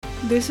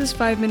This is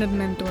 5 Minute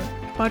Mentor,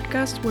 a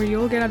podcast where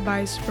you'll get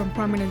advice from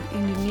prominent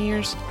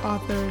engineers,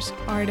 authors,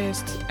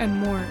 artists, and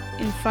more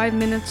in 5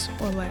 minutes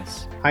or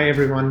less. Hi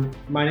everyone,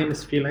 my name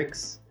is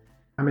Felix.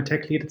 I'm a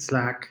tech lead at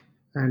Slack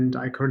and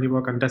I currently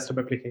work on desktop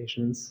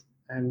applications.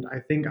 And I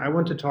think I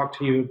want to talk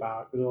to you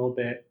about a little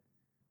bit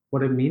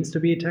what it means to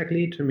be a tech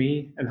lead to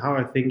me and how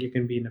I think you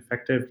can be an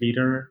effective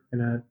leader in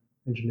an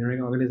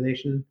engineering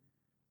organization.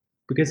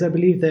 Because I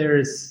believe there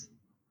is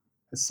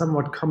a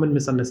somewhat common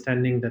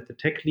misunderstanding that the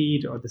tech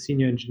lead or the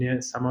senior engineer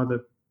is somehow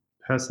the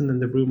person in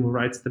the room who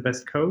writes the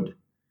best code.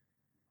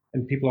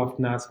 And people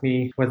often ask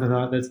me whether or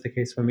not that's the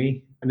case for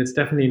me. And it's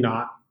definitely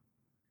not.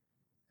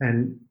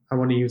 And I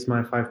want to use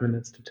my 5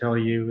 minutes to tell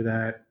you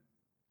that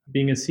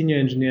being a senior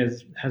engineer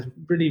has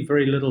really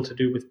very little to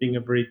do with being a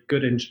very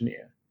good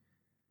engineer.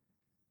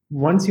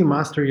 Once you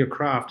master your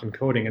craft in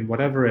coding and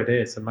whatever it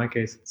is, in my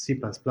case, it's C++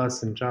 and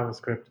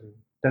JavaScript and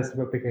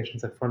desktop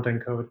applications and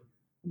front-end code,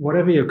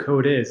 whatever your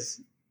code is,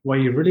 what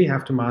you really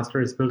have to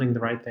master is building the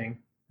right thing.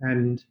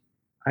 And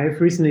I've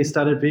recently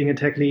started being a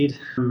tech lead.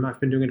 I've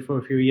been doing it for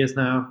a few years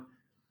now.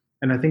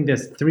 And I think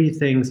there's 3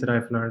 things that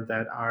I've learned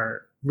that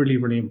are really,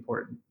 really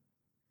important.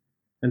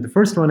 And the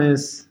first one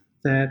is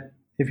that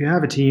if you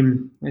have a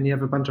team and you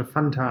have a bunch of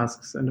fun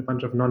tasks and a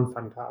bunch of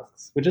non-fun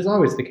tasks, which is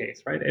always the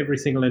case, right? Every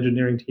single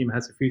engineering team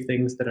has a few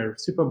things that are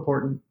super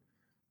important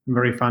and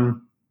very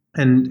fun.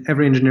 And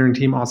every engineering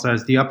team also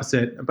has the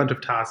opposite, a bunch of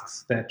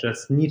tasks that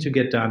just need to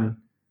get done,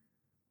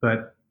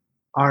 but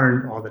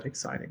aren't all that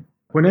exciting.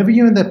 Whenever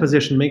you're in that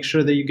position, make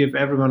sure that you give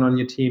everyone on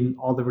your team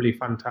all the really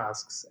fun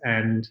tasks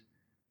and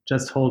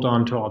just hold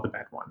on to all the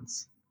bad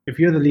ones. If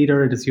you're the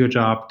leader, it is your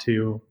job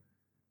to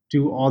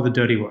do all the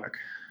dirty work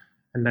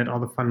and let all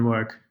the fun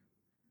work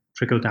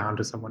trickle down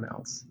to someone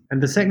else. And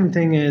the second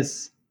thing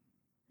is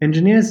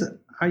engineers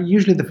are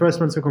usually the first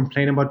ones who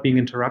complain about being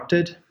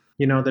interrupted.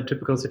 You know, the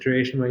typical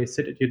situation where you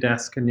sit at your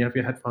desk and you have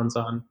your headphones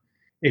on.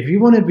 If you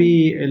want to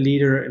be a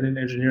leader in an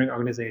engineering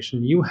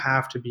organization, you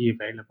have to be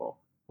available.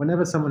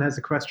 Whenever someone has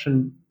a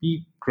question,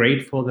 be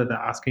grateful that they're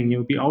asking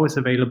you. Be always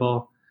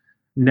available.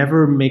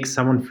 Never make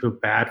someone feel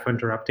bad for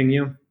interrupting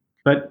you.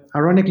 But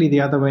ironically,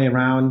 the other way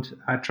around,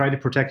 try to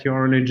protect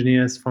your own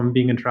engineers from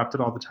being interrupted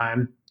all the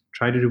time.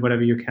 Try to do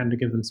whatever you can to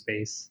give them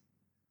space.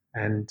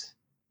 And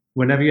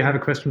whenever you have a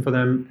question for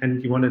them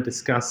and you want to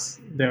discuss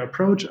their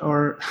approach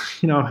or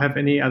have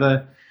any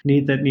other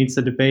need that needs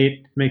a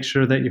debate, make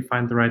sure that you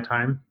find the right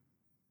time.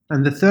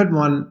 And the third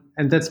one,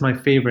 and that's my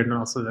favorite and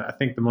also I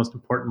think the most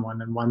important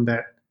one and one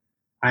that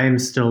I am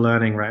still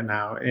learning right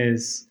now,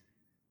 is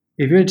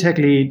if you're a tech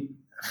lead,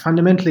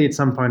 fundamentally at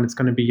some point it's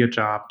going to be your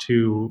job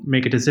to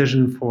make a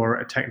decision for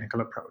a technical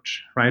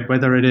approach, right?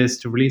 Whether it is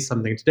to release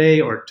something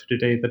today or to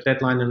delay the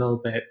deadline a little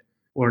bit,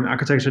 or an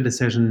architecture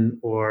decision,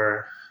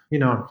 or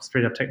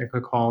straight up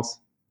technical calls.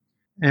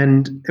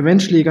 And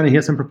eventually you're going to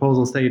hear some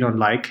proposals that you don't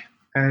like.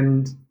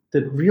 And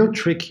the real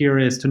trick here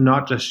is to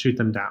not just shoot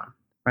them down,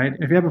 right?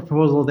 If you have a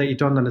proposal that you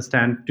don't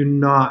understand, do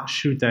not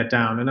shoot that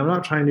down. And I'm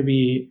not trying to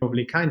be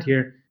overly kind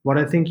here. What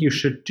I think you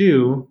should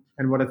do,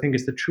 and what I think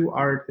is the true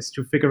art, is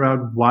to figure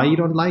out why you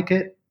don't like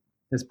it.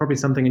 There's probably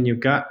something in your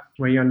gut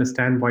where you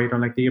understand why you don't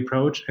like the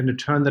approach, and to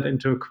turn that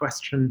into a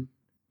question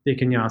that you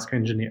can ask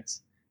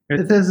engineers.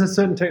 If there's a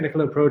certain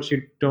technical approach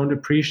you don't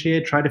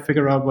appreciate, try to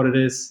figure out what it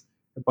is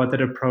about that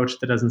approach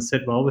that doesn't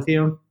sit well with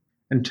you,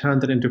 and turn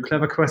that into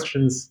clever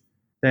questions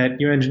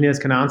that your engineers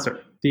can answer.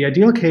 The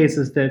ideal case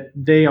is that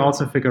they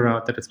also figure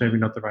out that it's maybe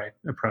not the right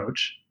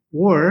approach.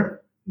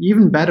 Or,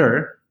 even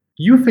better,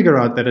 you figure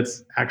out that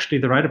it's actually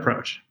the right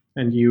approach,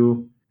 and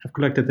you have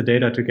collected the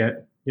data to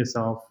get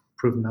yourself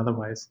proven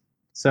otherwise.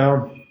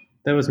 So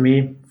that was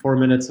me, 4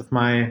 minutes of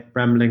my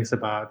ramblings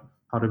about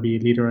how to be a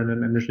leader in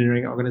an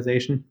engineering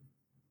organization.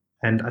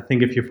 And I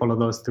think if you follow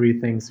those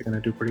 3 things, you're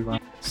going to do pretty well.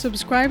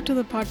 Subscribe to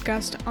the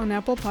podcast on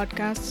Apple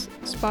Podcasts,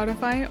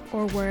 Spotify,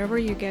 or wherever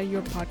you get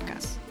your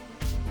podcasts.